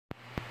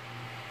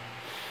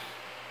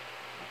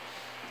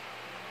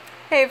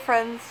Hey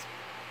friends,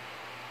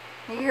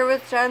 you're here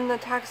with Jen, the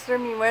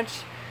Taxidermy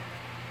Witch.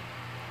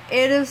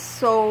 It is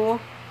so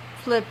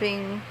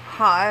flipping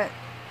hot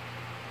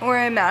where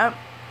I'm at,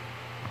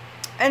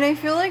 and I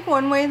feel like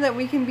one way that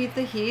we can beat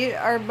the heat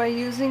are by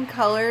using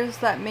colors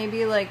that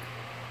maybe like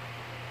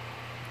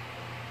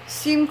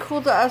seem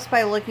cool to us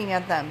by looking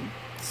at them.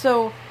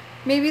 So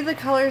maybe the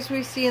colors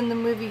we see in the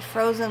movie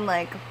Frozen,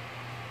 like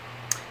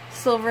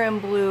silver and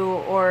blue,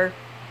 or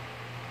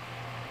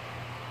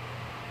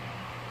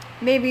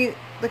maybe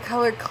the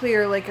color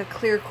clear, like a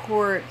clear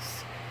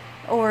quartz,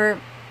 or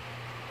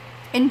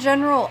in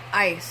general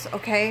ice,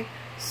 okay?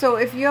 So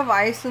if you have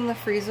ice in the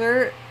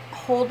freezer,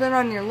 hold it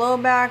on your low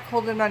back,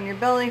 hold it on your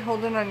belly,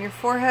 hold it on your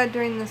forehead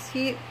during this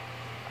heat.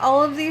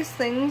 All of these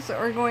things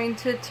are going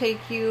to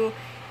take you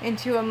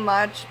into a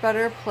much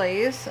better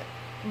place,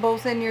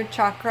 both in your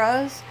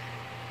chakras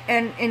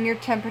and in your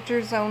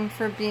temperature zone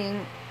for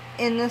being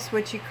in this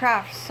witchy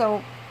craft.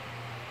 So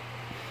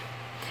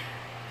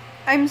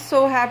I'm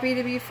so happy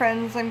to be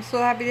friends. I'm so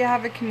happy to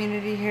have a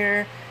community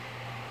here.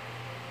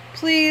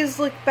 Please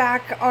look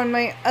back on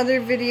my other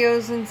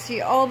videos and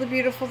see all the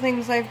beautiful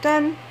things I've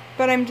done.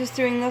 But I'm just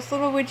doing this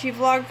little witchy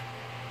vlog.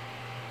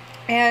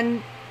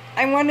 And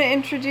I want to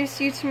introduce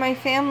you to my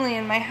family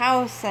and my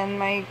house and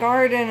my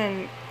garden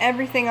and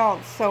everything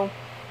else. So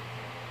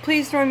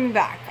please join me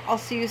back. I'll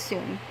see you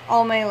soon.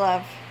 All my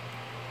love.